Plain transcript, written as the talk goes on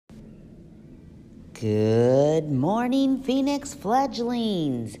Good morning, Phoenix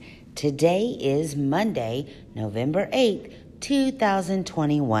fledglings. Today is Monday, November 8th,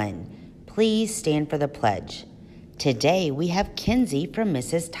 2021. Please stand for the pledge. Today we have Kinsey from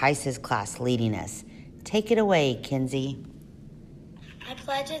Mrs. Tice's class leading us. Take it away, Kinsey. I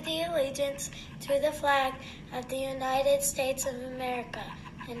pledge allegiance to the flag of the United States of America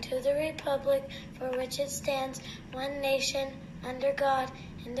and to the republic for which it stands, one nation, under God,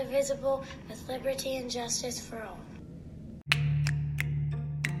 indivisible, with liberty and justice for all.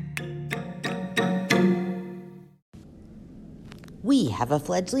 We have a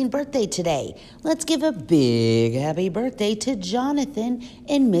fledgling birthday today. Let's give a big happy birthday to Jonathan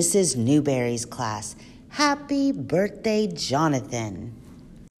in Mrs. Newberry's class. Happy birthday, Jonathan.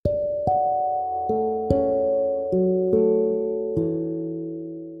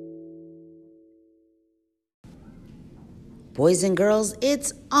 Boys and girls,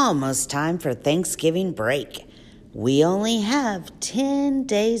 it's almost time for Thanksgiving break. We only have 10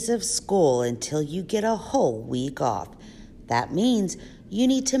 days of school until you get a whole week off. That means you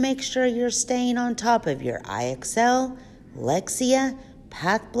need to make sure you're staying on top of your IXL, Lexia,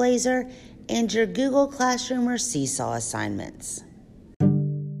 Pathblazer, and your Google Classroom or Seesaw assignments.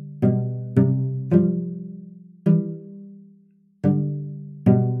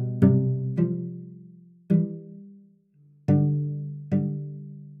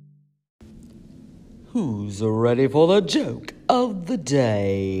 Who's ready for the joke of the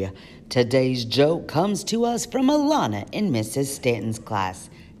day? Today's joke comes to us from Alana in Mrs. Stanton's class.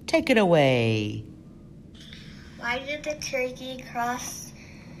 Take it away. Why did the turkey cross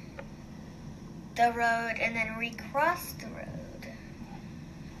the road and then recross the road?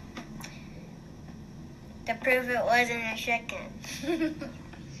 To prove it wasn't a chicken.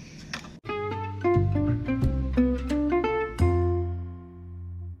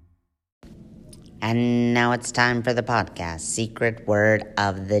 And now it's time for the podcast, Secret Word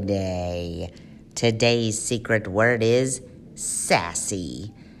of the Day. Today's secret word is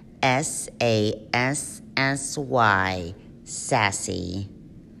sassy. S-A-S-S-Y, sassy.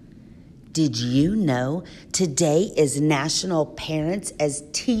 Did you know today is National Parents as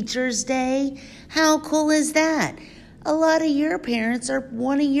Teachers Day? How cool is that? A lot of your parents are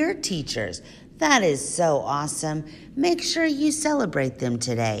one of your teachers. That is so awesome. Make sure you celebrate them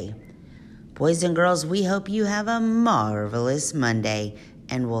today. Boys and girls, we hope you have a marvelous Monday,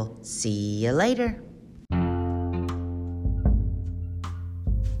 and we'll see you later.